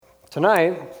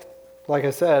Tonight, like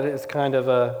I said, is kind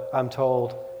of I'm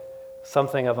told,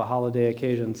 something of a holiday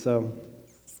occasion. So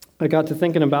I got to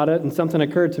thinking about it, and something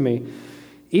occurred to me.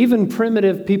 Even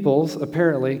primitive peoples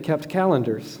apparently kept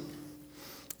calendars.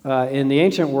 In the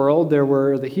ancient world, there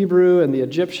were the Hebrew and the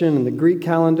Egyptian and the Greek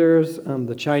calendars,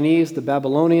 the Chinese, the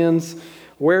Babylonians.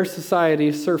 Where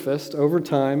society surfaced over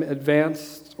time,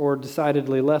 advanced or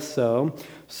decidedly less so,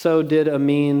 so did a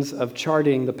means of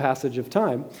charting the passage of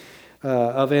time.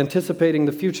 Of anticipating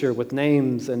the future with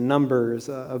names and numbers,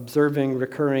 observing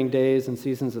recurring days and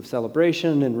seasons of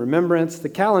celebration and remembrance. The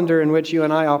calendar in which you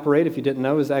and I operate, if you didn't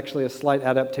know, is actually a slight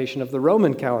adaptation of the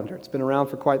Roman calendar. It's been around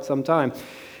for quite some time.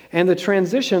 And the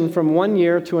transition from one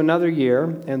year to another year,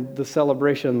 and the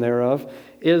celebration thereof,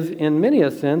 is in many a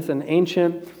sense an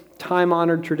ancient,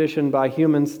 time-honored tradition by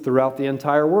humans throughout the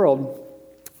entire world.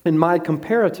 In my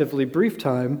comparatively brief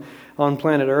time on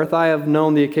planet Earth, I have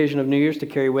known the occasion of New Year's to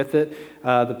carry with it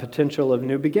the potential of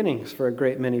new beginnings for a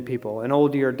great many people. An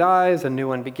old year dies, a new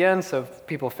one begins, so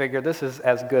people figure this is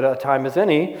as good a time as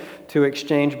any to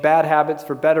exchange bad habits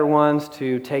for better ones,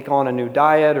 to take on a new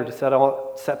diet, or to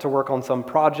set to work on some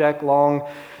project long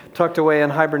tucked away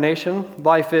in hibernation.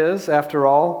 Life is, after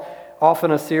all, often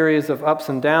a series of ups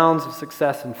and downs, of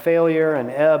success and failure,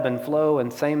 and ebb and flow,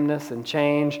 and sameness and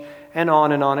change, and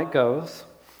on it goes,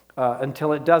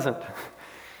 until it doesn't.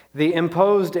 The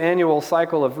imposed annual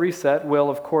cycle of reset will,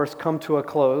 of course, come to a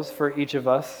close for each of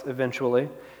us eventually.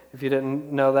 If you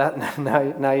didn't know that,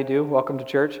 now you do. Welcome to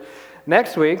church.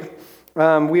 Next week,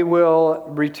 we will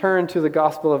return to the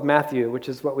Gospel of Matthew, which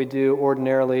is what we do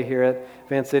ordinarily here at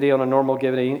Van City on a normal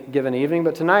given evening.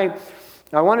 But tonight,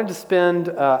 I wanted to spend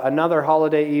another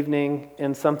holiday evening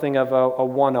in something of a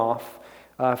one-off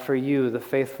for you, the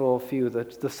faithful few,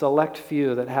 the select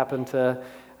few that happen to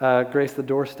grace the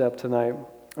doorstep tonight.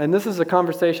 And this is a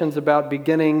conversations about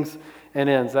beginnings and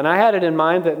ends. And I had it in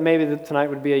mind that maybe tonight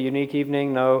would be a unique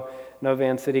evening, no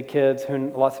Van City kids,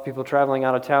 lots of people traveling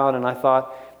out of town, and I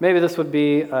thought maybe this would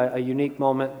be a unique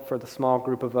moment for the small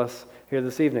group of us here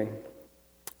this evening.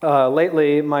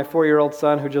 Lately, my 4-year-old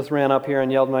son, who just ran up here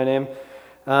and yelled my name,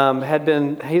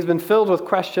 he's been filled with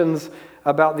questions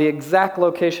about the exact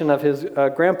location of his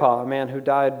grandpa, a man who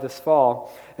died this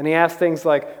fall. And he asked things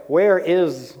like, where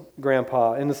is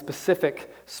grandpa in the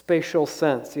specific spatial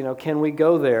sense? Can we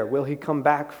go there? Will he come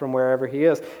back from wherever he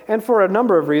is? And for a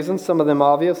number of reasons, some of them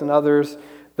obvious and others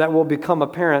that will become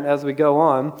apparent as we go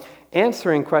on,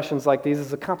 answering questions like these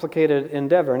is a complicated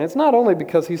endeavor. And it's not only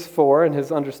because he's 4 and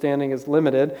his understanding is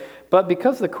limited, but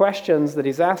because the questions that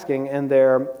he's asking and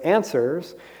their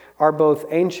answers are both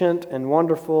ancient and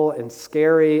wonderful and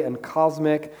scary and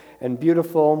cosmic and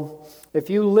beautiful. If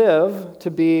you live to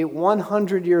be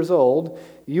 100 years old,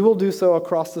 you will do so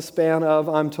across the span of,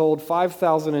 I'm told,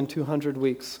 5,200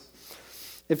 weeks.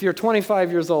 If you're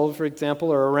 25 years old, for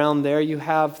example, or around there, you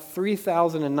have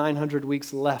 3,900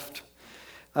 weeks left.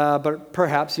 But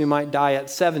perhaps you might die at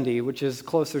 70, which is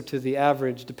closer to the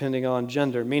average depending on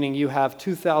gender, meaning you have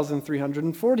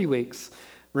 2,340 weeks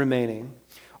remaining.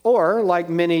 Or, like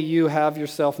many you have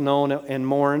yourself known and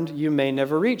mourned, you may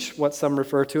never reach what some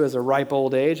refer to as a ripe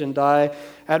old age and die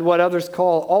at what others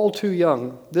call all too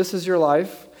young. This is your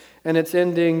life, and it's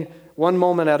ending one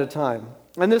moment at a time.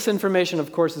 And this information,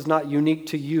 of course, is not unique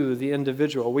to you, the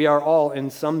individual. We are all,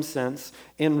 in some sense,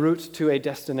 en route to a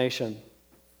destination.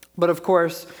 But, of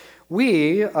course,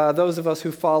 we, those of us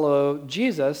who follow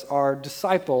Jesus, are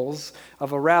disciples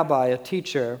of a rabbi, a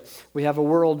teacher. We have a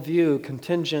worldview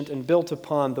contingent and built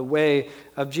upon the way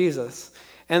of Jesus.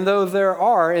 And though there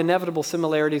are inevitable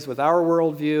similarities with our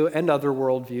worldview and other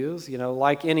worldviews,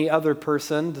 like any other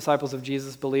person, disciples of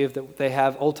Jesus believe that they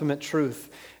have ultimate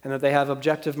truth and that they have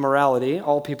objective morality.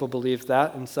 All people believe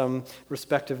that in some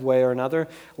respective way or another.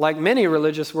 Like many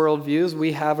religious worldviews,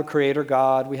 we have a creator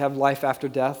God, we have life after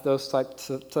death, those types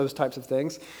of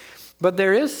things. But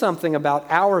there is something about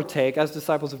our take as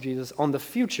disciples of Jesus on the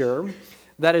future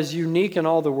that is unique in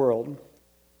all the world,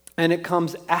 and it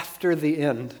comes after the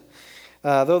end.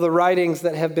 Though the writings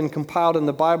that have been compiled in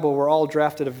the Bible were all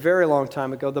drafted a very long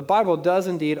time ago, the Bible does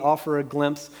indeed offer a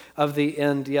glimpse of the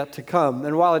end yet to come.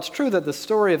 And while it's true that the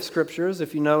story of Scriptures,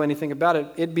 if you know anything about it,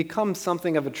 it becomes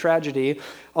something of a tragedy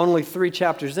only 3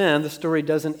 chapters in, the story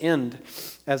doesn't end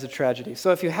as a tragedy.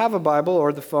 So if you have a Bible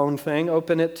or the phone thing,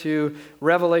 open it to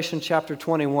Revelation chapter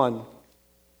 21.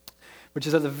 Which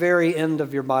is at the very end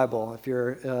of your Bible, if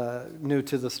you're new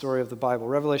to the story of the Bible.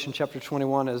 Revelation chapter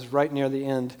 21 is right near the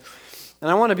end. And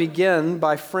I want to begin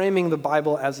by framing the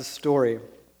Bible as a story.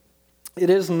 It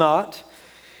is not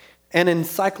an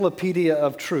encyclopedia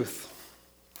of truth.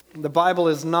 The Bible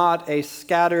is not a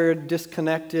scattered,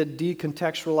 disconnected,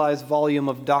 decontextualized volume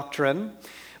of doctrine,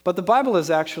 but the Bible is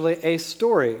actually a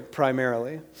story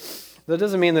primarily. That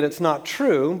doesn't mean that it's not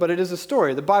true, but it is a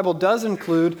story. The Bible does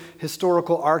include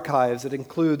historical archives. It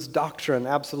includes doctrine,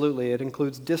 absolutely. It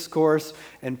includes discourse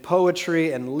and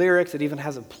poetry and lyrics. It even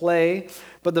has a play.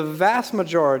 But the vast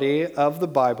majority of the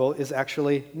Bible is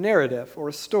actually narrative or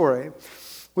a story.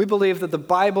 We believe that the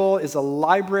Bible is a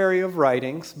library of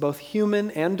writings, both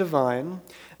human and divine,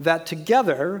 that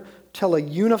together tell a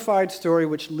unified story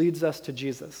which leads us to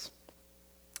Jesus.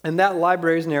 And that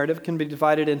library's narrative can be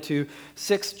divided into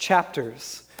 6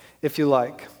 chapters, if you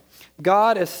like.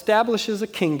 God establishes a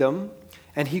kingdom,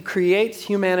 and he creates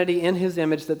humanity in his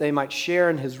image that they might share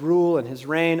in his rule and his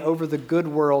reign over the good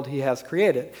world he has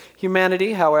created.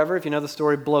 Humanity, however, if you know the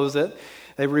story, blows it.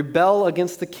 They rebel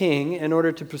against the king in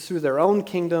order to pursue their own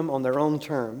kingdom on their own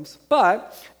terms.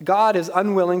 But God is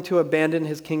unwilling to abandon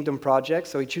his kingdom project,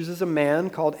 so he chooses a man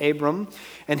called Abram,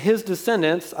 and his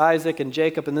descendants, Isaac and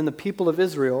Jacob, and then the people of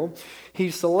Israel,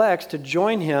 he selects to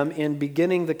join him in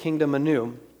beginning the kingdom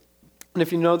anew. And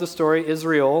if you know the story,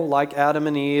 Israel, like Adam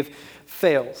and Eve,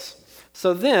 fails.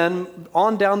 So then,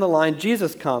 on down the line,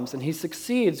 Jesus comes, and he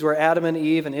succeeds where Adam and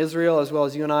Eve and Israel, as well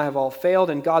as you and I, have all failed,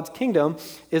 and God's kingdom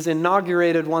is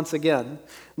inaugurated once again.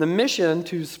 The mission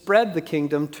to spread the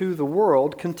kingdom to the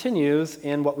world continues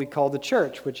in what we call the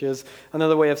church, which is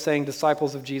another way of saying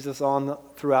disciples of Jesus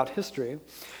throughout history.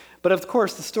 But of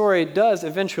course, the story does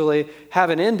eventually have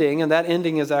an ending, and that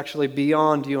ending is actually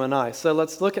beyond you and I. So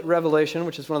let's look at Revelation,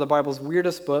 which is one of the Bible's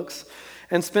weirdest books,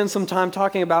 and spend some time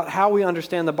talking about how we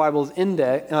understand the Bible's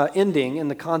ending in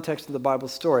the context of the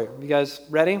Bible's story. You guys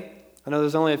ready? I know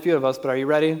there's only a few of us, but are you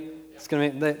ready? It's gonna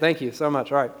be, thank you so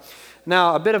much. All right.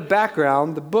 Now, a bit of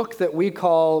background. The book that we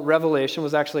call Revelation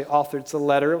was actually authored. It's a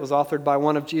letter. It was authored by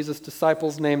one of Jesus'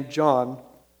 disciples named John.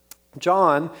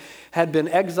 John had been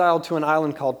exiled to an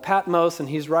island called Patmos, and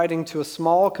he's writing to a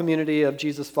small community of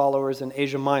Jesus followers in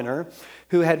Asia Minor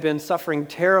who had been suffering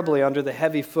terribly under the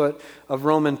heavy foot of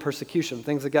Roman persecution.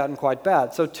 Things had gotten quite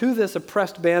bad. So to this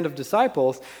oppressed band of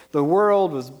disciples, the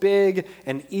world was big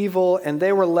and evil, and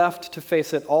they were left to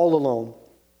face it all alone.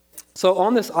 So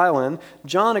on this island,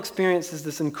 John experiences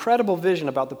this incredible vision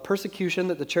about the persecution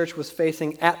that the church was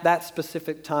facing at that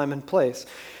specific time and place.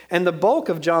 And the bulk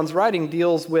of John's writing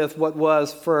deals with what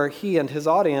was, for he and his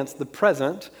audience, the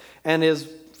present, and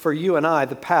is, for you and I,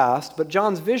 the past. But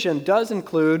John's vision does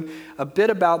include a bit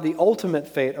about the ultimate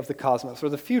fate of the cosmos, or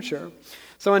the future.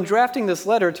 So in drafting this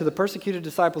letter to the persecuted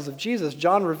disciples of Jesus,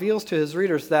 John reveals to his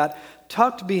readers that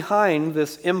tucked behind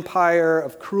this empire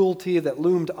of cruelty that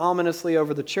loomed ominously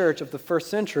over the church of the first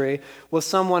century was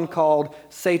someone called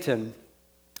Satan,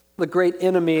 the great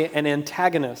enemy and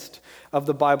antagonist of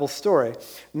the Bible story.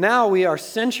 Now we are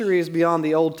centuries beyond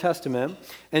the Old Testament,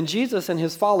 and Jesus and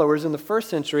his followers in the first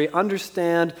century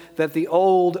understand that the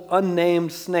old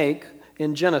unnamed snake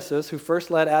in Genesis, who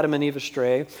first led Adam and Eve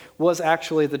astray, was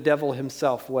actually the devil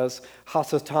himself, was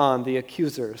Hasatan, the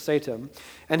accuser, Satan.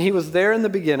 And he was there in the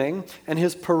beginning, and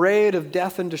his parade of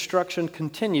death and destruction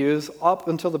continues up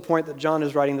until the point that John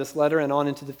is writing this letter and on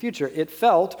into the future. It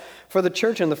felt, for the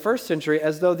church in the first century,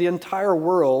 as though the entire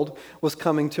world was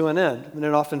coming to an end. And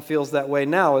it often feels that way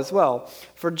now as well.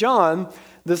 For John,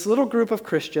 this little group of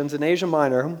Christians in Asia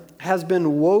Minor has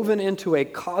been woven into a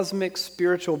cosmic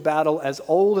spiritual battle as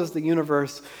old as the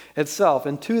universe itself.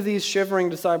 And to these shivering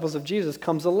disciples of Jesus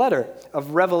comes a letter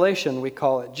of revelation, we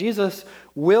call it. Jesus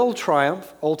will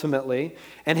triumph ultimately,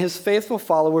 and his faithful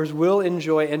followers will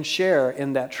enjoy and share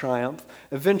in that triumph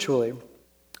eventually.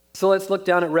 So let's look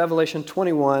down at Revelation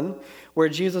 21, where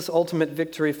Jesus' ultimate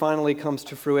victory finally comes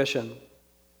to fruition.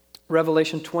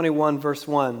 Revelation 21, verse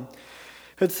 1.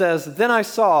 It says, "Then I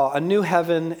saw a new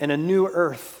heaven and a new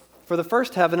earth. For the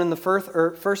first heaven and the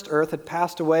first earth had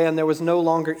passed away, and there was no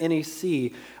longer any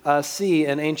sea." Sea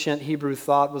in ancient Hebrew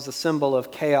thought was a symbol of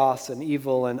chaos and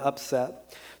evil and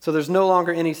upset. So there's no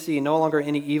longer any sea, no longer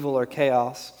any evil or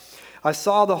chaos. I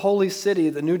saw the holy city,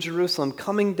 the New Jerusalem,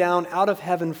 coming down out of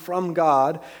heaven from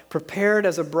God, prepared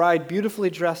as a bride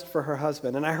beautifully dressed for her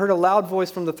husband. And I heard a loud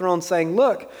voice from the throne saying,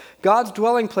 "Look, God's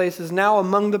dwelling place is now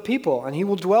among the people, and he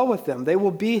will dwell with them. They will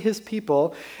be his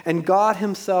people, and God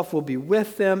himself will be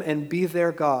with them and be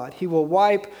their God. He will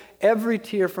wipe every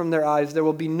tear from their eyes. There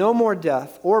will be no more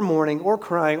death or mourning or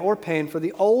crying or pain, for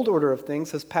the old order of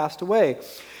things has passed away."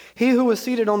 He who was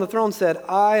seated on the throne said,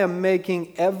 "I am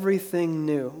making everything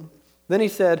new." Then he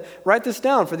said, "Write this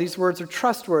down, for these words are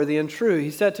trustworthy and true."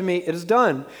 He said to me, "It is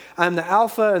done. I am the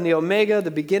Alpha and the Omega, the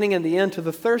beginning and the end. To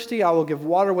the thirsty I will give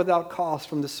water without cost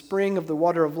from the spring of the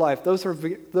water of life. Those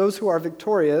who are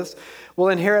victorious will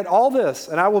inherit all this,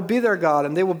 and I will be their God,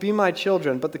 and they will be my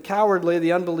children. But the cowardly,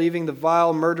 the unbelieving, the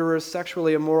vile, murderers,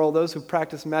 sexually immoral, those who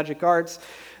practice magic arts,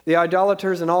 the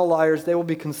idolaters and all liars, they will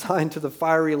be consigned to the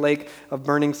fiery lake of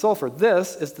burning sulfur.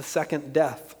 This is the second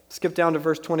death." Skip down to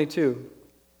verse 22.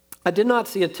 "I did not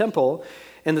see a temple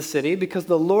in the city, because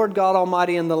the Lord God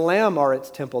Almighty and the Lamb are its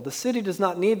temple. The city does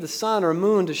not need the sun or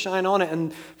moon to shine on it,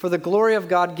 and for the glory of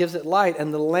God gives it light,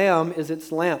 and the Lamb is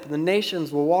its lamp. The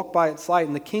nations will walk by its light,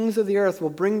 and the kings of the earth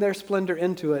will bring their splendor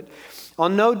into it.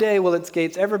 On no day will its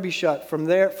gates ever be shut,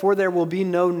 for there will be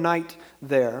no night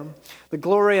there. The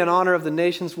glory and honor of the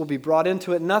nations will be brought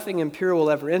into it. Nothing impure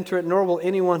will ever enter it, nor will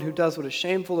anyone who does what is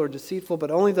shameful or deceitful, but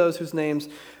only those whose names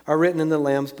are written in the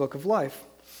Lamb's book of life."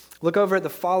 Look over at the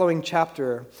following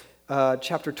chapter,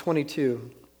 chapter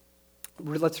 22.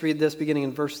 Let's read this beginning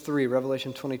in verse 3,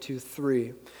 Revelation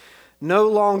 22:3. "No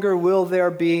longer will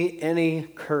there be any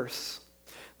curse.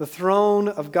 The throne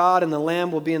of God and the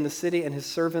Lamb will be in the city, and his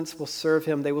servants will serve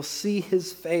him. They will see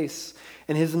his face,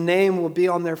 and his name will be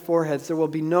on their foreheads. There will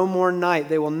be no more night.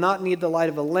 They will not need the light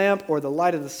of a lamp or the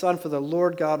light of the sun, for the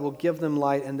Lord God will give them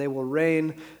light, and they will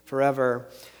reign forever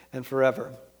and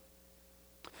forever."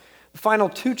 The final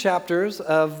two chapters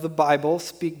of the Bible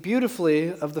speak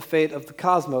beautifully of the fate of the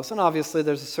cosmos. And obviously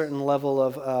there's a certain level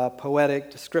of poetic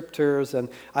descriptors, and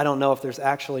I don't know if there's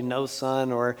actually no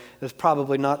sun, or there's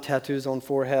probably not tattoos on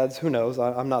foreheads. Who knows?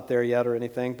 I'm not there yet or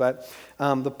anything. But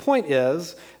the point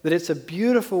is that it's a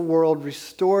beautiful world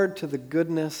restored to the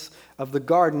goodness of the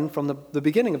garden from the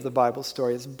beginning of the Bible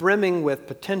story. It's brimming with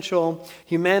potential.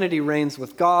 Humanity reigns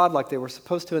with God like they were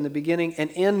supposed to in the beginning, and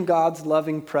in God's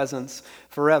loving presence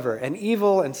forever. And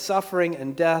evil and suffering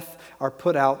and death are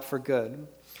put out for good.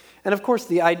 And of course,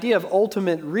 the idea of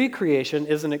ultimate recreation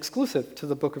isn't exclusive to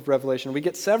the book of Revelation. We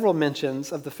get several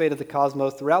mentions of the fate of the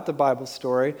cosmos throughout the Bible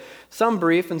story, some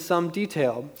brief and some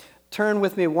detailed. Turn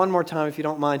with me one more time, if you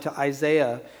don't mind, to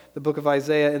Isaiah, the book of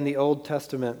Isaiah in the Old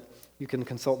Testament. You can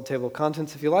consult the table of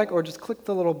contents if you like, or just click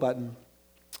the little button.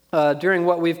 During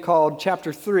what we've called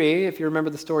chapter 3, if you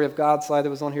remember the story of God slide that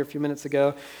was on here a few minutes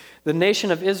ago, the nation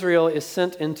of Israel is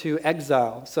sent into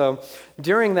exile. So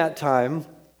during that time,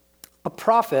 a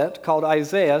prophet called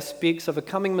Isaiah speaks of a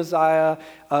coming Messiah,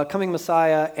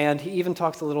 and he even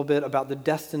talks a little bit about the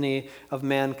destiny of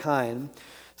mankind.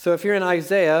 So if you're in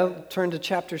Isaiah, turn to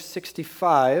chapter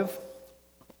 65,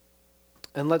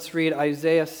 and let's read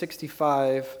Isaiah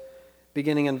 65,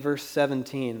 beginning in verse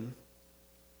 17.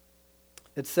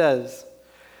 It says,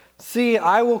 "See,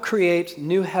 I will create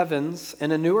new heavens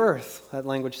and a new earth." That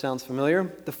language sounds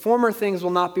familiar. "The former things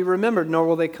will not be remembered, nor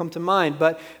will they come to mind.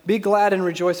 But be glad and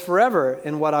rejoice forever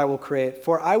in what I will create.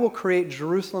 For I will create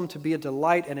Jerusalem to be a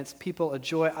delight and its people a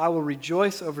joy. I will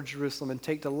rejoice over Jerusalem and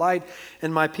take delight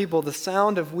in my people. The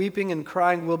sound of weeping and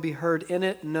crying will be heard in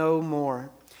it no more."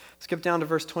 Skip down to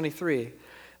verse 23.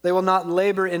 "They will not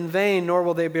labor in vain, nor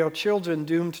will they bear children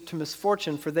doomed to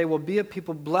misfortune, for they will be a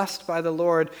people blessed by the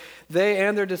Lord, they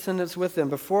and their descendants with them.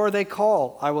 Before they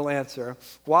call, I will answer.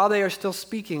 While they are still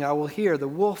speaking, I will hear. The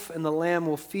wolf and the lamb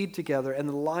will feed together, and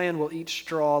the lion will eat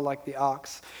straw like the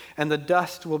ox, and the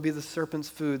dust will be the serpent's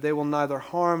food. They will neither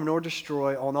harm nor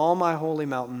destroy on all my holy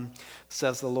mountain,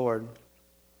 says the Lord."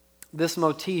 This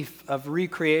motif of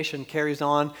recreation carries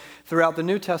on throughout the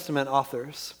New Testament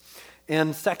authors.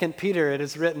 In 2 Peter, it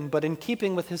is written, "But in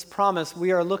keeping with his promise,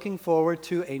 we are looking forward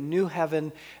to a new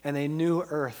heaven and a new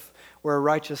earth where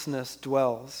righteousness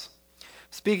dwells."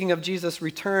 Speaking of Jesus'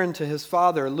 return to his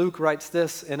Father, Luke writes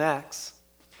this in Acts,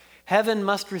 "Heaven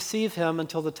must receive him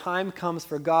until the time comes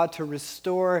for God to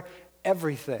restore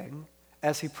everything,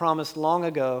 as he promised long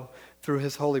ago through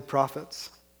his holy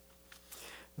prophets."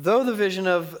 Though the vision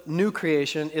of new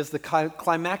creation is the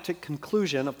climactic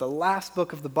conclusion of the last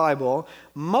book of the Bible,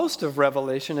 most of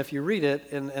Revelation, if you read it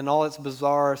in all its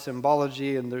bizarre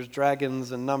symbology, and there's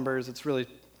dragons and numbers, it's really,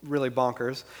 really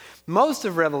bonkers. Most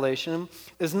of Revelation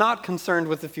is not concerned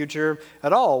with the future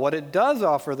at all. What it does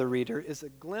offer the reader is a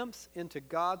glimpse into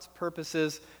God's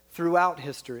purposes throughout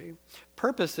history,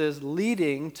 purposes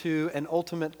leading to an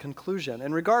ultimate conclusion.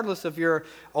 And regardless of your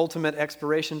ultimate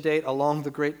expiration date along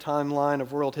the great timeline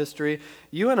of world history,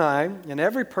 you and I, and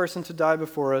every person to die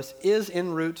before us, is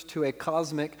en route to a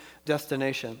cosmic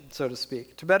destination, so to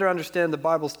speak. To better understand the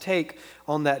Bible's take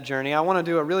on that journey, I want to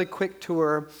do a really quick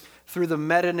tour through the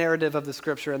meta-narrative of the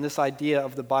Scripture and this idea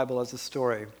of the Bible as a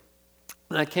story.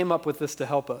 And I came up with this to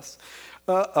help us.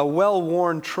 A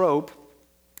well-worn trope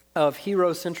of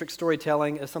hero-centric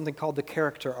storytelling is something called the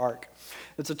character arc.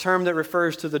 It's a term that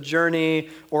refers to the journey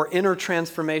or inner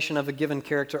transformation of a given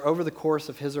character over the course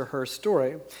of his or her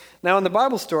story. Now, in the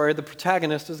Bible story, the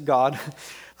protagonist is God,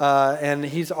 and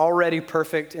he's already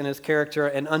perfect in his character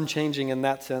and unchanging in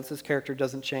that sense. His character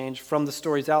doesn't change from the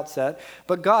story's outset,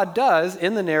 but God does,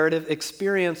 in the narrative,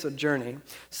 experience a journey.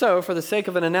 So, for the sake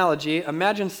of an analogy,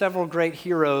 imagine several great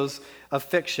heroes of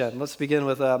fiction. Let's begin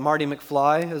with Marty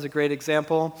McFly as a great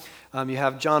example. You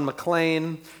have John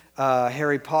McClane,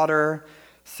 Harry Potter,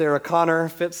 Sarah Connor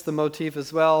fits the motif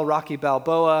as well, Rocky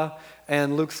Balboa,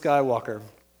 and Luke Skywalker.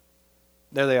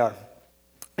 There they are.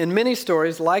 In many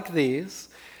stories like these,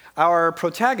 our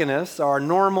protagonists are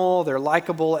normal, they're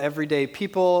likable, everyday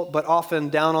people, but often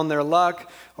down on their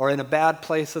luck or in a bad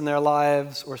place in their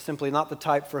lives or simply not the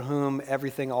type for whom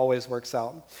everything always works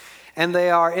out. And they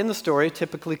are, in the story,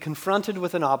 typically confronted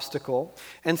with an obstacle.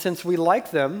 And since we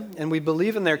like them and we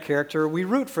believe in their character, we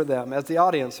root for them as the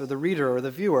audience or the reader or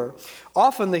the viewer.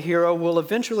 Often the hero will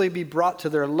eventually be brought to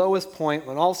their lowest point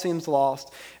when all seems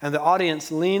lost, and the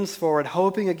audience leans forward,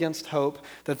 hoping against hope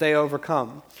that they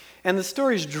overcome. And the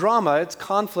story's drama, its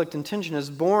conflict and tension, is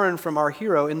born from our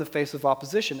hero in the face of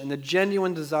opposition and the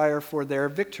genuine desire for their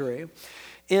victory.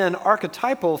 In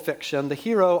archetypal fiction, the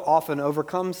hero often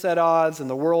overcomes said odds, and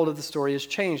the world of the story is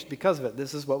changed because of it.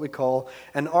 This is what we call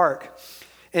an arc.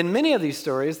 In many of these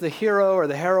stories, the hero or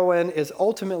the heroine is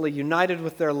ultimately united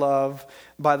with their love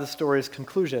by the story's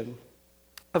conclusion.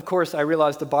 Of course, I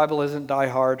realize the Bible isn't Die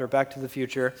Hard or Back to the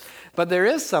Future, but there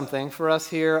is something for us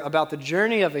here about the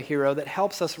journey of a hero that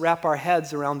helps us wrap our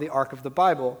heads around the arc of the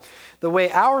Bible. The way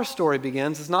our story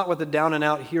begins is not with a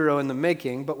down-and-out hero in the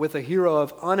making, but with a hero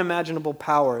of unimaginable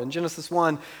power. In Genesis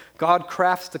 1, God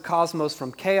crafts the cosmos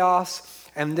from chaos,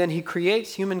 and then he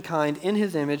creates humankind in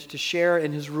his image to share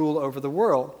in his rule over the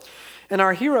world. And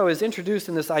our hero is introduced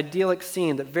in this idyllic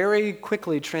scene that very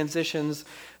quickly transitions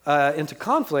into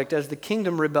conflict as the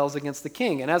kingdom rebels against the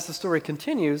king. And as the story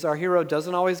continues, our hero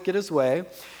doesn't always get his way.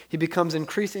 He becomes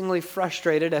increasingly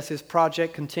frustrated as his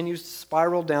project continues to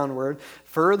spiral downward,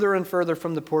 further and further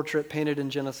from the portrait painted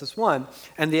in Genesis 1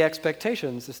 and the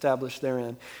expectations established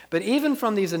therein. But even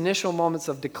from these initial moments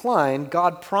of decline,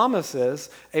 God promises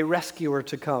a rescuer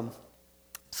to come.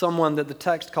 Someone that the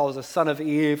text calls a son of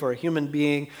Eve or a human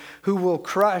being who will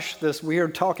crush this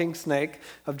weird talking snake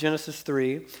of Genesis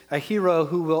 3, a hero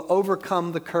who will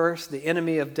overcome the curse, the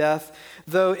enemy of death.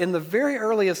 Though in the very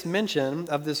earliest mention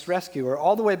of this rescuer,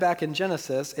 all the way back in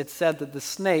Genesis, it said that the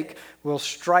snake will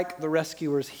strike the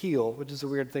rescuer's heel, which is a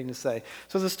weird thing to say.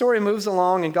 So the story moves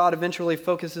along, and God eventually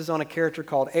focuses on a character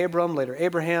called Abram, later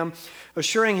Abraham,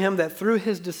 assuring him that through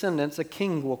his descendants a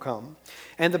king will come.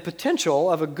 And the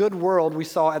potential of a good world we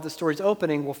saw at the story's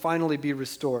opening will finally be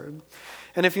restored.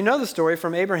 And if you know the story,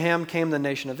 from Abraham came the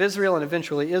nation of Israel, and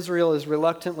eventually Israel is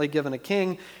reluctantly given a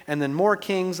king, and then more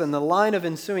kings, and the line of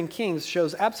ensuing kings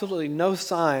shows absolutely no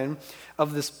sign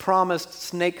of this promised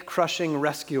snake-crushing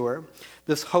rescuer,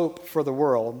 this hope for the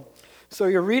world. So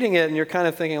you're reading it and you're kind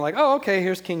of thinking like, oh, okay,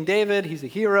 here's King David. He's a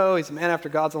hero. He's a man after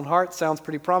God's own heart. Sounds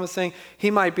pretty promising. He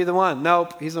might be the one.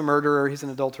 Nope, he's a murderer. He's an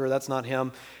adulterer. That's not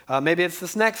him. Maybe it's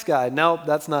this next guy. Nope,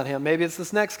 that's not him. Maybe it's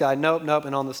this next guy. Nope,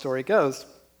 and on the story goes.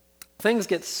 Things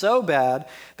get so bad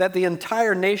that the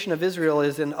entire nation of Israel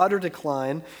is in utter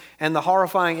decline, and the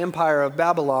horrifying empire of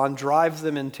Babylon drives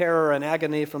them in terror and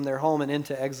agony from their home and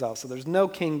into exile. So there's no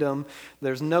kingdom,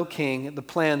 there's no king. The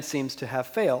plan seems to have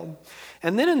failed.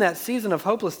 And then in that season of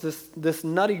hopelessness, this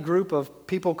nutty group of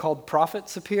people called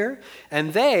prophets appear,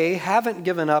 and they haven't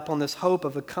given up on this hope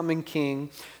of a coming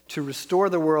king to restore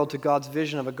the world to God's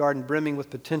vision of a garden brimming with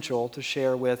potential to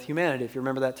share with humanity. If you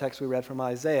remember that text we read from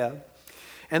Isaiah.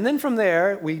 And then from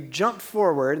there, we jump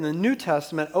forward, and the New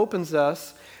Testament opens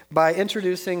us by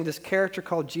introducing this character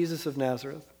called Jesus of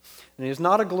Nazareth. And he's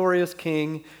not a glorious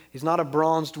king. He's not a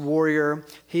bronzed warrior.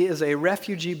 He is a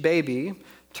refugee baby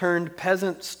turned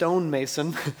peasant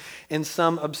stonemason in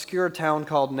some obscure town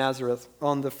called Nazareth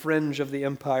on the fringe of the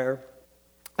empire.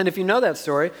 And if you know that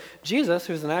story, Jesus,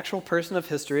 who's an actual person of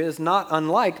history, is not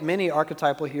unlike many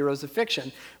archetypal heroes of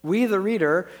fiction. We, the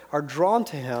reader, are drawn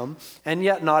to him, and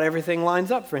yet not everything lines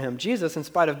up for him. Jesus, in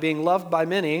spite of being loved by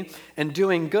many and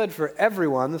doing good for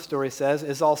everyone, the story says,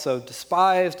 is also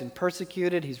despised and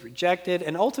persecuted. He's rejected,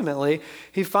 and ultimately,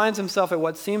 he finds himself at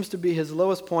what seems to be his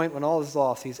lowest point when all is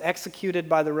lost. He's executed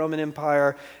by the Roman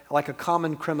Empire like a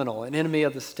common criminal, an enemy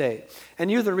of the state.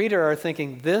 And you, the reader, are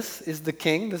thinking, this is the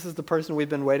king, this is the person we've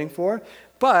been waiting for.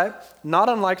 But, not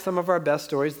unlike some of our best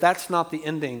stories, that's not the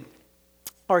ending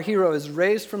Our hero is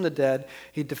raised from the dead.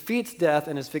 He defeats death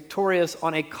and is victorious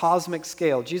on a cosmic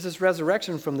scale. Jesus'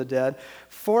 resurrection from the dead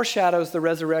foreshadows the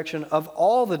resurrection of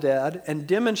all the dead and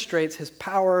demonstrates his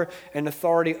power and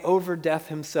authority over death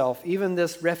himself. Even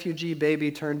this refugee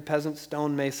baby turned peasant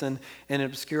stonemason in an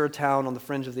obscure town on the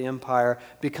fringe of the empire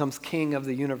becomes king of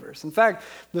the universe. In fact,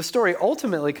 the story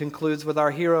ultimately concludes with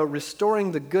our hero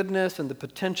restoring the goodness and the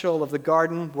potential of the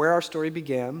garden where our story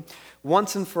began,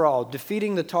 once and for all,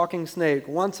 defeating the talking snake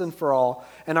once and for all,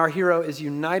 and our hero is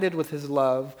united with his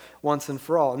love once and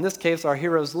for all. In this case, our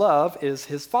hero's love is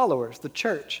his followers, the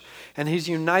church, and he's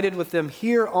united with them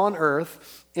here on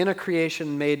earth in a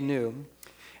creation made new.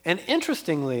 And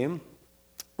interestingly,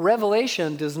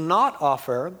 Revelation does not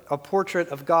offer a portrait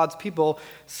of God's people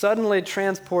suddenly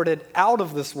transported out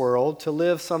of this world to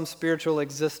live some spiritual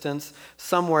existence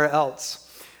somewhere else.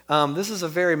 This is a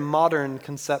very modern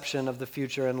conception of the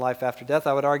future and life after death.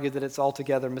 I would argue that it's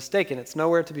altogether mistaken. It's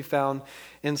nowhere to be found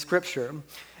in Scripture.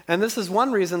 And this is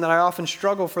one reason that I often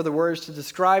struggle for the words to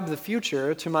describe the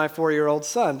future to my 4-year-old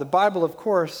son. The Bible, of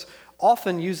course,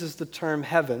 often uses the term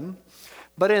heaven,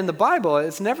 but in the Bible,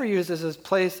 it's never used as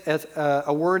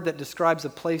a word that describes a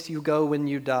place you go when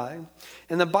you die.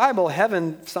 In the Bible,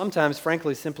 heaven sometimes,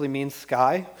 frankly, simply means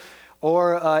sky.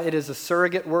 Or it is a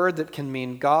surrogate word that can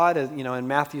mean God. In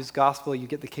Matthew's gospel, you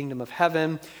get the kingdom of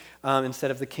heaven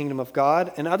instead of the kingdom of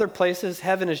God. In other places,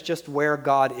 heaven is just where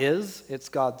God is. It's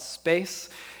God's space.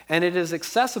 And it is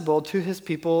accessible to his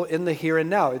people in the here and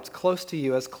now. It's close to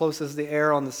you, as close as the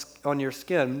air on your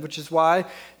skin, which is why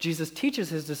Jesus teaches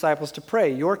his disciples to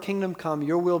pray, "Your kingdom come,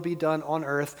 your will be done on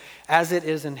earth as it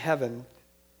is in heaven."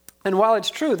 And while it's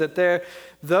true that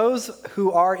those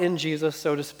who are in Jesus,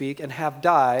 so to speak, and have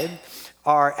died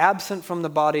are absent from the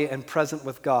body and present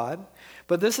with God,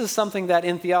 but this is something that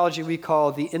in theology we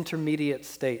call the intermediate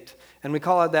state. And we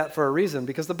call it that for a reason,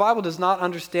 because the Bible does not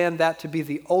understand that to be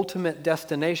the ultimate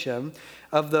destination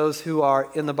of those who are,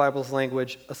 in the Bible's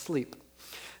language, asleep.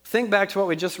 Think back to what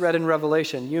we just read in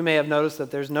Revelation. You may have noticed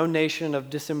that there's no nation of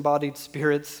disembodied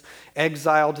spirits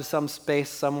exiled to some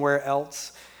space somewhere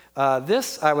else.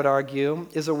 This, I would argue,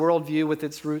 is a worldview with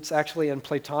its roots actually in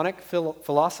Platonic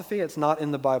philosophy. It's not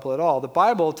in the Bible at all. The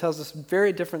Bible tells us a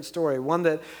very different story, one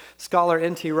that scholar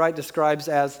N.T. Wright describes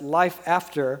as life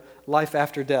after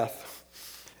death.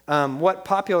 What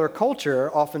popular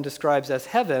culture often describes as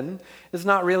heaven is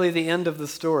not really the end of the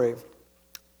story.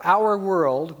 Our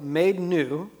world made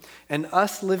new, and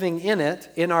us living in it,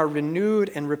 in our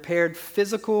renewed and repaired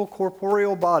physical,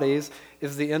 corporeal bodies,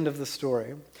 is the end of the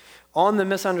story. On the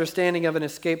misunderstanding of an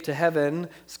escape to heaven,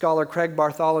 scholar Craig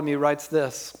Bartholomew writes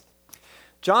this: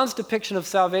 John's depiction of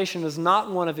salvation is not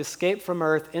one of escape from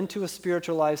earth into a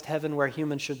spiritualized heaven where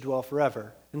humans should dwell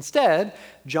forever. Instead,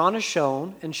 John has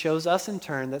shown and shows us in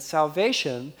turn that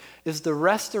salvation is the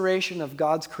restoration of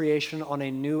God's creation on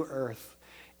a new earth.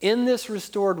 In this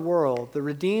restored world, the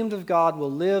redeemed of God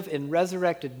will live in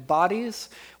resurrected bodies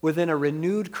within a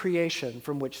renewed creation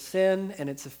from which sin and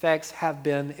its effects have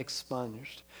been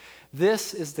expunged.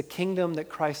 This is the kingdom that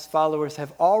Christ's followers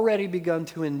have already begun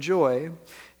to enjoy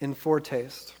in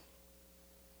foretaste.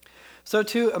 So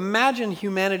to imagine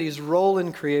humanity's role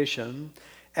in creation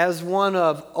as one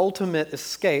of ultimate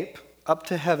escape up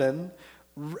to heaven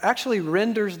actually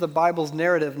renders the Bible's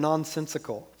narrative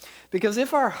nonsensical. Because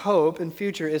if our hope and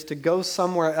future is to go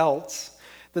somewhere else,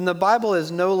 then the Bible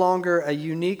is no longer a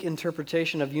unique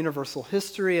interpretation of universal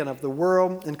history and of the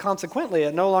world, and consequently,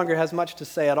 it no longer has much to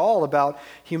say at all about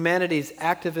humanity's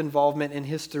active involvement in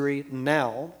history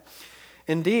now.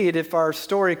 Indeed, if our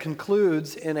story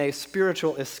concludes in a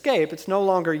spiritual escape, it's no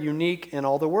longer unique in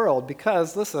all the world,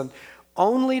 because, listen,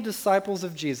 only disciples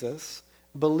of Jesus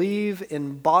believe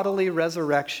in bodily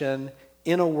resurrection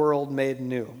in a world made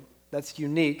new. That's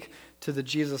unique to the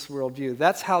Jesus worldview.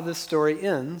 That's how this story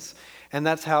ends. And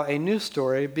that's how a new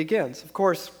story begins. Of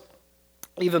course,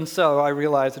 even so, I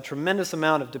realize a tremendous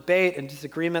amount of debate and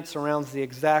disagreement surrounds the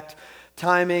exact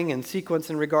timing and sequence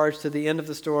in regards to the end of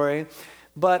the story.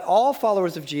 But all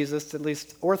followers of Jesus, at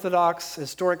least Orthodox,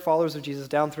 historic followers of Jesus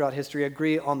down throughout history,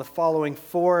 agree on the following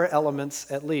 4 elements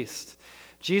at least.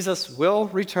 Jesus will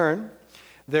return.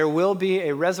 There will be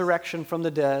a resurrection from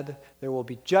the dead. There will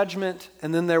be judgment.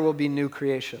 And then there will be new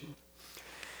creation.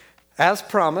 As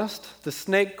promised, the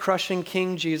snake-crushing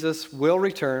King Jesus will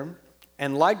return,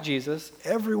 and like Jesus,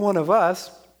 every one of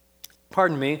us,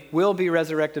 will be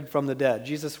resurrected from the dead.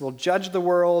 Jesus will judge the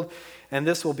world, and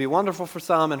this will be wonderful for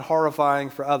some and horrifying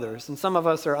for others. And some of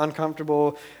us are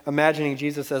uncomfortable imagining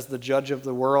Jesus as the judge of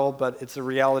the world, but it's a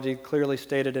reality clearly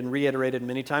stated and reiterated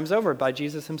many times over by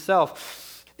Jesus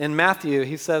himself. In Matthew,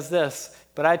 he says this: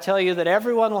 But I tell you that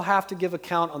everyone will have to give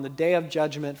account on the day of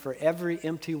judgment for every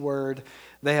empty word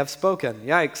they have spoken.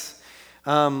 Yikes.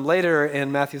 Later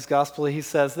in Matthew's gospel, he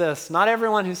says this, "Not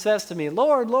everyone who says to me,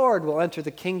 'Lord, Lord,' will enter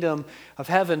the kingdom of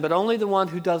heaven, but only the one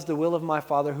who does the will of my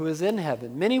Father who is in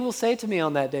heaven. Many will say to me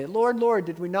on that day, 'Lord, Lord,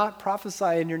 did we not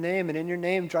prophesy in your name, and in your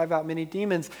name drive out many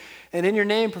demons, and in your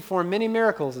name perform many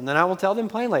miracles?' And then I will tell them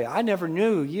plainly, 'I never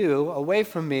knew you. Away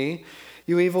from me,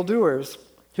 you evildoers.'"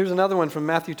 Here's another one from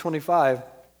Matthew 25.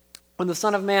 "When the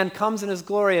Son of Man comes in his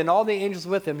glory and all the angels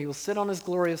with him, he will sit on his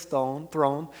glorious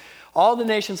throne. All the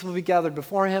nations will be gathered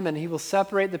before him, and he will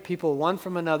separate the people one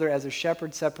from another as a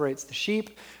shepherd separates the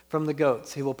sheep from the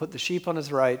goats. He will put the sheep on his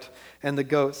right and the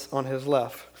goats on his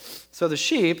left." So the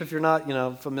sheep, if you're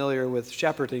not familiar with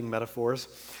shepherding metaphors,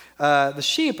 the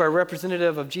sheep are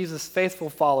representative of Jesus' faithful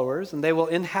followers, and they will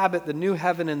inhabit the new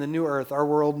heaven and the new earth, our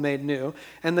world made new.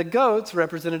 And the goats,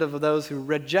 representative of those who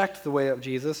reject the way of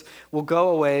Jesus, will go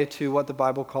away to what the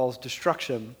Bible calls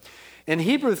destruction. In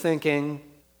Hebrew thinking,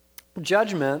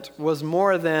 judgment was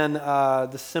more than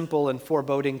the simple and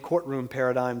foreboding courtroom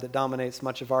paradigm that dominates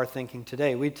much of our thinking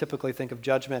today. We typically think of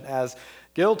judgment as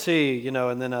guilty,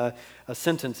 and then a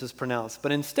sentence is pronounced.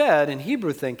 But instead, in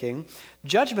Hebrew thinking,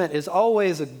 judgment is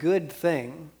always a good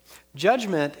thing.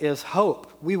 Judgment is hope.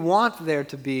 We want there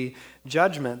to be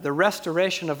judgment, the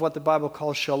restoration of what the Bible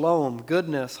calls shalom,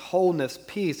 goodness, wholeness,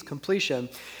 peace, completion,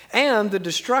 and the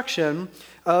destruction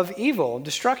of evil.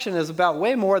 Destruction is about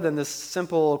way more than this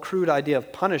simple, crude idea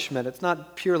of punishment. It's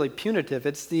not purely punitive.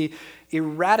 It's the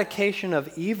eradication of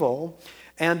evil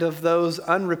and of those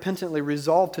unrepentantly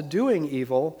resolved to doing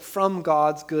evil from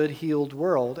God's good, healed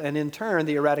world, and in turn,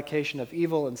 the eradication of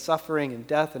evil and suffering and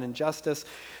death and injustice.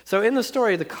 So in the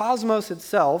story, the cosmos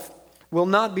itself will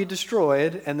not be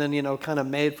destroyed and then, kind of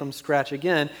made from scratch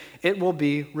again. It will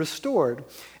be restored.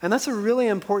 And that's a really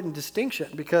important distinction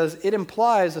because it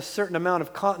implies a certain amount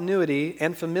of continuity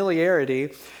and familiarity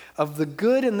of the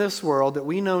good in this world that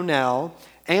we know now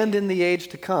and in the age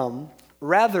to come,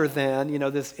 rather than,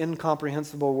 this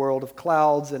incomprehensible world of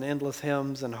clouds and endless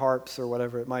hymns and harps or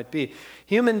whatever it might be.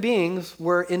 Human beings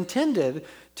were intended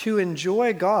to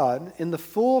enjoy God in the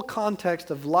full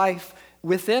context of life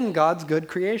within God's good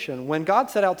creation. When God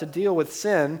set out to deal with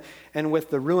sin and with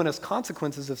the ruinous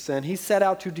consequences of sin, he set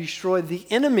out to destroy the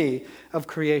enemy of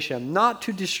creation, not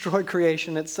to destroy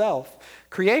creation itself.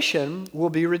 Creation will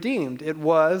be redeemed. It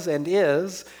was and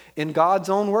is, in God's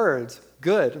own words,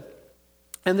 good.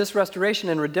 And this restoration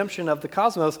and redemption of the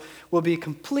cosmos will be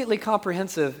completely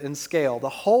comprehensive in scale. The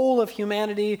whole of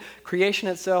humanity, creation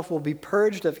itself, will be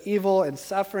purged of evil and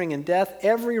suffering and death.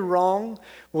 Every wrong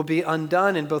will be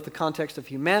undone in both the context of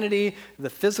humanity,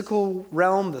 the physical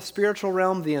realm, the spiritual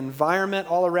realm, the environment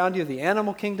all around you, the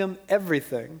animal kingdom,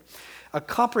 everything. A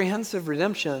comprehensive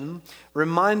redemption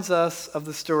reminds us of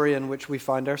the story in which we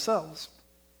find ourselves,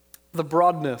 the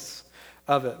broadness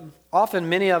of it. Often,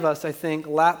 many of us, I think,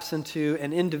 lapse into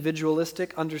an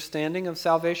individualistic understanding of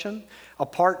salvation,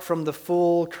 apart from the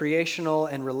full creational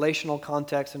and relational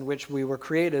context in which we were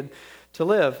created to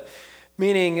live.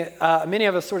 Meaning, many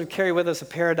of us sort of carry with us a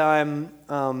paradigm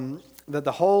that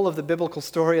the whole of the biblical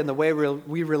story and the way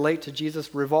we relate to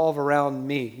Jesus revolve around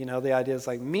me. The idea is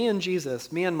like me and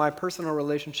Jesus, me and my personal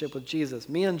relationship with Jesus,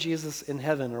 me and Jesus in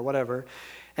heaven or whatever.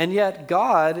 And yet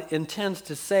God intends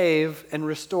to save and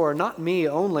restore not me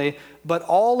only, but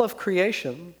all of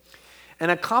creation.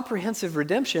 And a comprehensive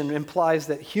redemption implies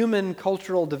that human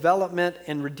cultural development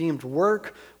and redeemed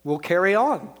work will carry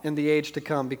on in the age to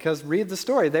come. Because read the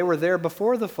story, they were there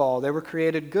before the fall. They were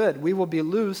created good. We will be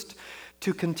loosed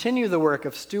to continue the work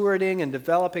of stewarding and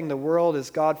developing the world as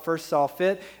God first saw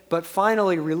fit, but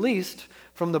finally released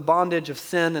from the bondage of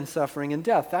sin and suffering and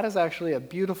death. That is actually a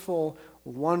beautiful,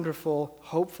 wonderful,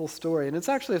 hopeful story. And it's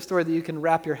actually a story that you can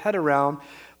wrap your head around,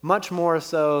 much more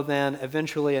so than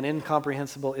eventually an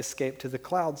incomprehensible escape to the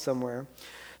clouds somewhere.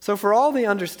 So for all the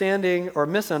understanding or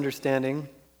misunderstanding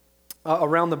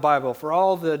around the Bible, for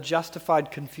all the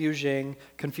justified confusion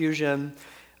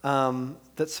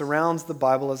that surrounds the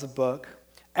Bible as a book,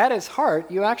 at its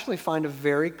heart, you actually find a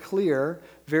very clear,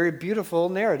 very beautiful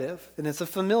narrative. And it's a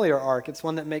familiar arc. It's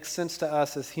one that makes sense to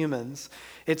us as humans.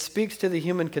 It speaks to the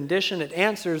human condition. It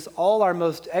answers all our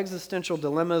most existential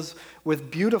dilemmas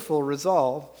with beautiful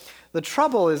resolve. The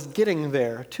trouble is getting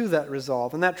there to that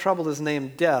resolve, and that trouble is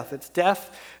named death. It's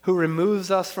death who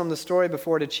removes us from the story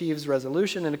before it achieves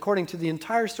resolution. And according to the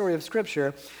entire story of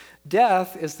Scripture,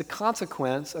 death is the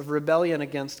consequence of rebellion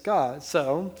against God.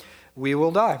 So we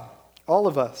will die. All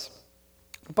of us.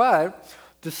 But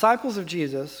disciples of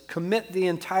Jesus commit the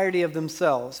entirety of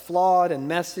themselves, flawed and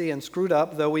messy and screwed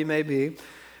up though we may be,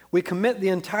 We commit the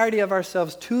entirety of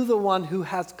ourselves to the one who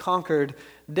has conquered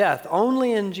death.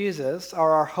 Only in Jesus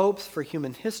are our hopes for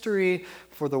human history,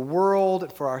 for the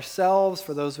world, for ourselves,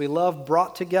 for those we love,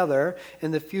 brought together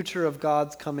in the future of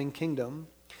God's coming kingdom.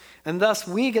 And thus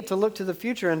we get to look to the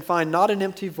future and find not an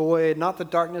empty void, not the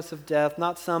darkness of death,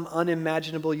 not some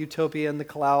unimaginable utopia in the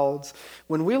clouds.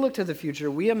 When we look to the future,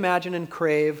 we imagine and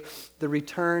crave the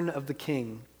return of the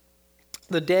King,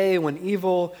 the day when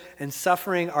evil and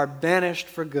suffering are banished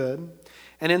for good.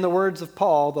 And in the words of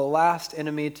Paul, the last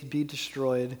enemy to be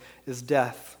destroyed is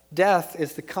death. Death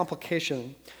is the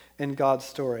complication in God's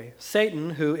story.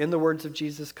 Satan, who in the words of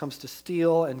Jesus comes to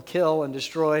steal and kill and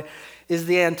destroy, is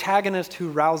the antagonist who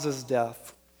rouses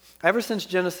death. Ever since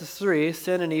Genesis 3,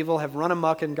 sin and evil have run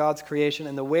amok in God's creation,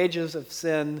 and the wages of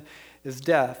sin is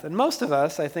death. And most of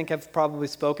us, I think, have probably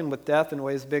spoken with death in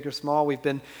ways big or small. We've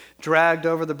been dragged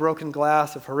over the broken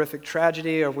glass of horrific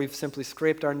tragedy, or we've simply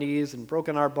scraped our knees and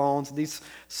broken our bones. These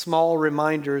small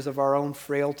reminders of our own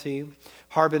frailty,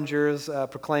 harbingers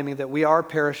proclaiming that we are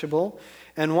perishable,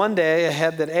 and one day a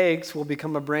head that aches will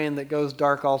become a brain that goes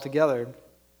dark altogether.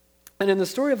 And in the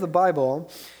story of the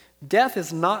Bible, death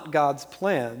is not God's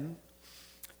plan.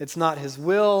 It's not his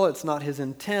will, it's not his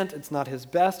intent, it's not his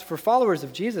best. For followers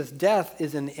of Jesus, death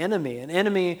is an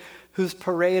enemy whose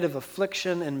parade of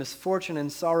affliction and misfortune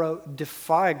and sorrow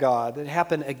defy God, that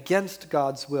happen against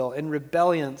God's will, in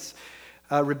rebellion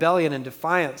and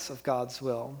defiance of God's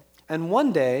will. And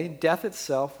one day, death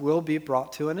itself will be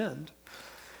brought to an end.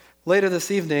 Later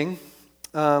this evening,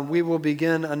 we will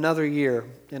begin another year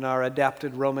in our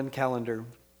adapted Roman calendar.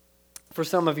 For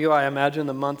some of you, I imagine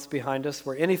the months behind us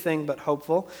were anything but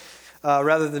hopeful.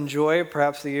 Rather than joy,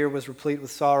 perhaps the year was replete with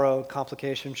sorrow,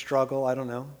 complication, struggle, I don't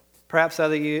know. Perhaps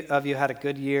other of you had a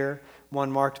good year,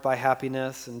 one marked by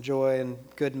happiness and joy and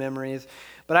good memories.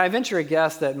 But I venture a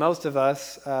guess that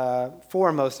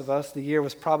for most of us, the year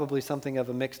was probably something of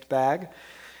a mixed bag.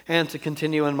 And to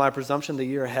continue in my presumption, the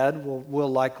year ahead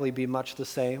will likely be much the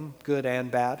same, good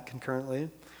and bad concurrently.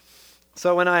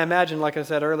 So when I imagine, like I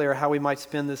said earlier, how we might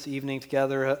spend this evening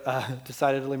together,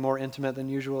 decidedly more intimate than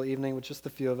usual evening with just a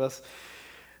few of us,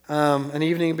 an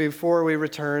evening before we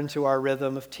return to our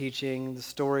rhythm of teaching, the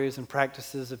stories and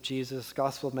practices of Jesus,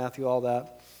 Gospel of Matthew, all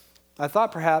that, I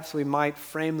thought perhaps we might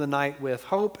frame the night with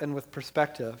hope and with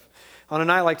perspective. On a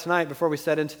night like tonight, before we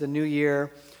set into the new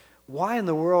year, why in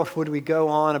the world would we go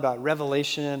on about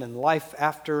revelation and life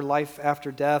after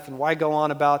death, and why go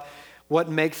on about what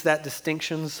makes that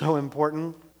distinction so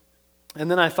important?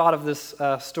 And then I thought of this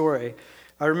story.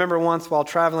 I remember once while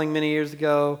traveling many years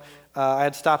ago, I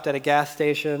had stopped at a gas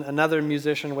station. Another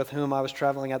musician with whom I was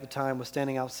traveling at the time was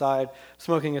standing outside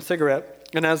smoking a cigarette.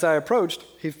 And as I approached,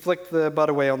 he flicked the butt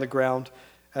away on the ground,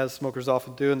 as smokers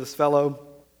often do. And this fellow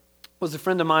was a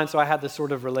friend of mine, so I had this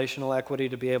sort of relational equity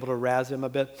to be able to razz him a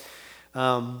bit.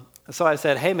 So I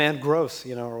said, "Hey man, gross,"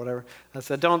 or whatever. I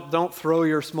said, don't throw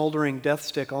your smoldering death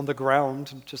stick on the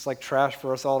ground, just like trash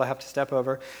for us all to have to step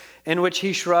over. In which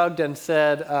he shrugged and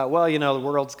said, well, the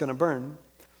world's going to burn.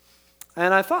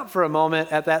 And I thought for a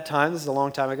moment at that time, this is a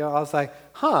long time ago, I was like,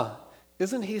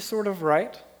 isn't he sort of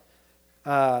right?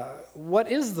 What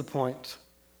is the point?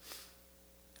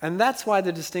 And that's why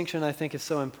the distinction, I think, is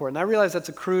so important. I realize that's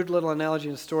a crude little analogy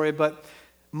and story, but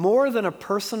more than a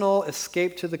personal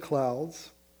escape to the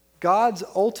clouds, God's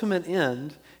ultimate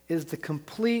end is the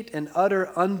complete and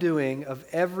utter undoing of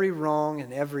every wrong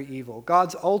and every evil.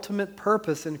 God's ultimate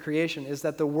purpose in creation is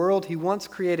that the world he once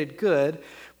created good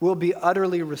will be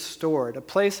utterly restored, a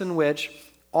place in which,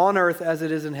 on earth as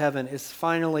it is in heaven, is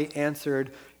finally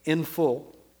answered in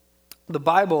full. The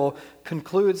Bible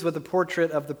concludes with a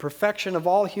portrait of the perfection of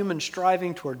all human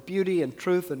striving toward beauty and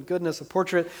truth and goodness, a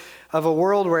portrait of a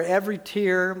world where every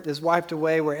tear is wiped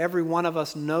away, where every one of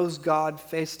us knows God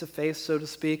face to face, so to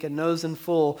speak, and knows in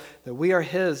full that we are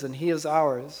his and he is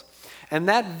ours. And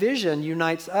that vision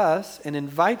unites us and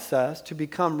invites us to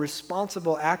become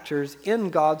responsible actors in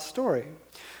God's story.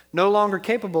 No longer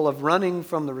capable of running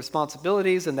from the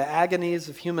responsibilities and the agonies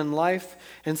of human life.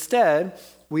 Instead,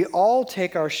 we all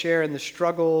take our share in the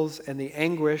struggles and the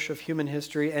anguish of human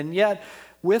history, and yet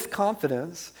with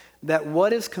confidence that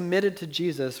what is committed to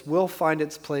Jesus will find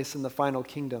its place in the final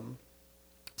kingdom.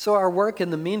 So our work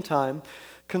in the meantime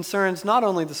concerns not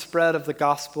only the spread of the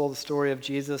gospel, the story of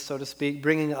Jesus, so to speak,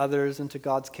 bringing others into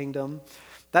God's kingdom.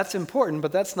 That's important,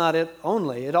 but that's not it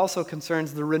only. It also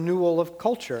concerns the renewal of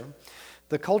culture.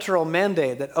 The cultural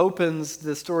mandate that opens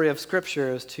the story of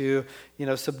scriptures to,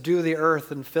 subdue the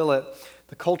earth and fill it.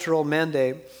 The cultural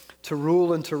mandate to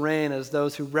rule and to reign as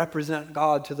those who represent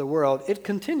God to the world. It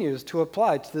continues to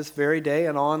apply to this very day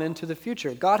and on into the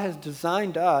future. God has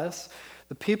designed us,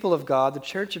 the people of God, the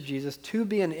church of Jesus, to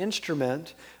be an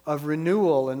instrument of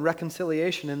renewal and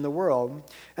reconciliation in the world.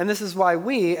 And this is why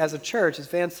we, as a church, as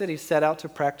Van City, set out to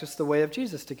practice the way of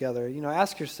Jesus together.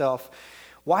 Ask yourself,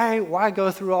 why go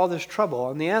through all this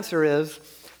trouble? And the answer is,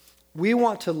 we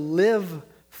want to live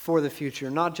for the future,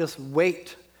 not just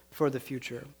wait for the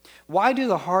future. Why do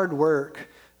the hard work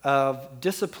of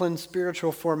disciplined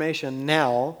spiritual formation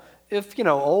now if,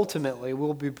 ultimately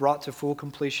we'll be brought to full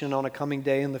completion on a coming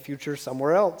day in the future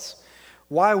somewhere else?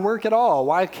 Why work at all?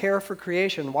 Why care for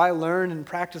creation? Why learn and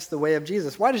practice the way of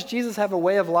Jesus? Why does Jesus have a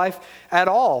way of life at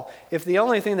all if the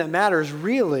only thing that matters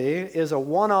really is a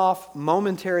one-off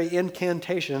momentary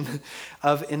incantation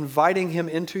of inviting him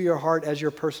into your heart as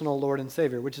your personal Lord and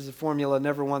Savior, which is a formula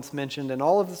never once mentioned in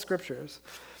all of the scriptures?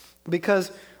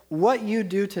 Because what you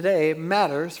do today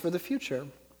matters for the future.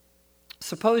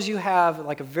 Suppose you have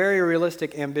a very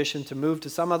realistic ambition to move to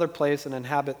some other place and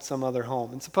inhabit some other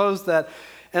home. And suppose that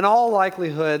in all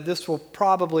likelihood, this will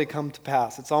probably come to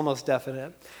pass. It's almost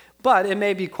definite. But it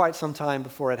may be quite some time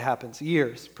before it happens,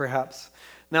 years perhaps.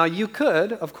 Now you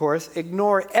could, of course,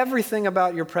 ignore everything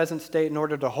about your present state in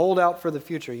order to hold out for the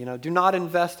future. Do not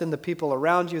invest in the people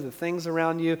around you, the things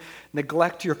around you.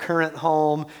 Neglect your current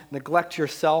home. Neglect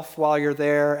yourself while you're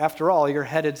there. After all, you're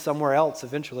headed somewhere else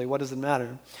eventually. What does it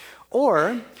matter?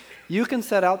 Or you can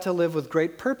set out to live with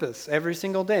great purpose every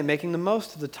single day, making the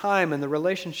most of the time and the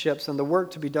relationships and the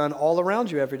work to be done all around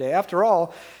you every day. After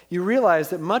all, you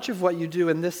realize that much of what you do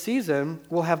in this season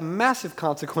will have massive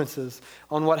consequences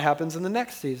on what happens in the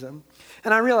next season.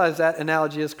 And I realize that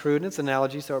analogy is crude, and it's an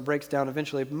analogy, so it breaks down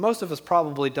eventually. But most of us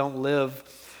probably don't live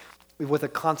with a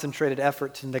concentrated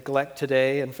effort to neglect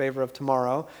today in favor of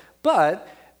tomorrow. But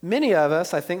many of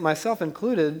us, I think myself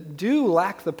included, do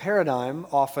lack the paradigm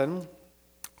often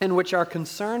in which our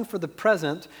concern for the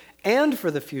present and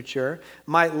for the future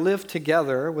might live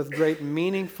together with great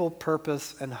meaningful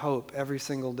purpose and hope every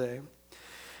single day.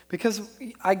 Because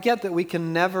I get that we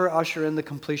can never usher in the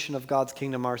completion of God's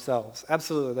kingdom ourselves.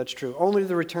 Absolutely, that's true. Only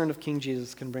the return of King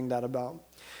Jesus can bring that about.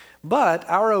 But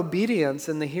our obedience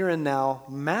in the here and now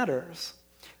matters.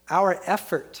 Our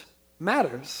effort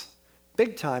matters.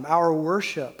 Big time. Our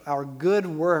worship, our good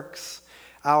works,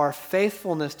 our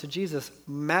faithfulness to Jesus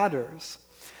matters.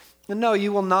 And no,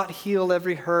 you will not heal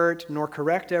every hurt, nor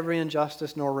correct every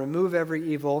injustice, nor remove every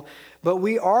evil, but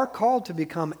we are called to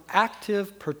become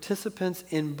active participants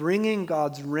in bringing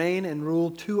God's reign and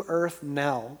rule to earth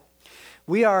now.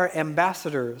 We are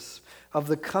ambassadors of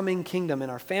the coming kingdom in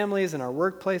our families, in our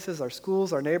workplaces, our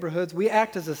schools, our neighborhoods. We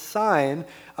act as a sign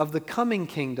of the coming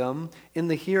kingdom in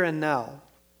the here and now.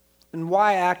 And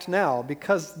why act now?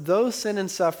 Because though sin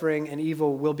and suffering and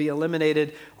evil will be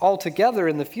eliminated altogether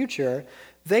in the future,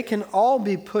 they can all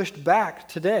be pushed back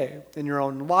today in your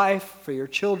own life, for your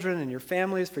children and your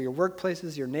families, for your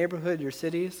workplaces, your neighborhood, your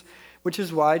cities, which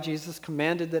is why Jesus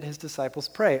commanded that his disciples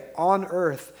pray, on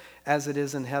earth as it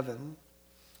is in heaven.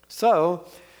 So,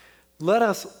 let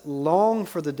us long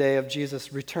for the day of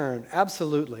Jesus' return,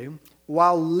 absolutely,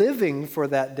 while living for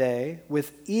that day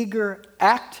with eager,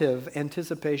 active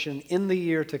anticipation in the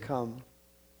year to come.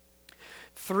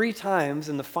 3 times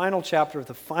in the final chapter of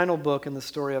the final book in the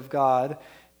story of God,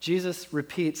 Jesus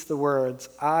repeats the words,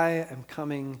 I am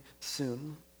coming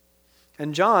soon.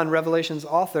 And John, Revelation's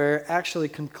author, actually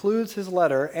concludes his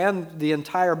letter and the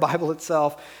entire Bible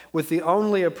itself with the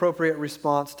only appropriate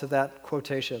response to that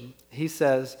quotation. He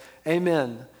says,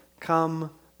 Amen.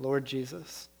 Come, Lord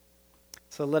Jesus.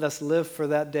 So let us live for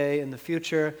that day in the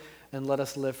future, and let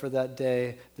us live for that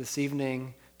day this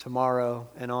evening, tomorrow,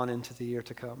 and on into the year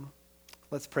to come.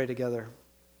 Let's pray together.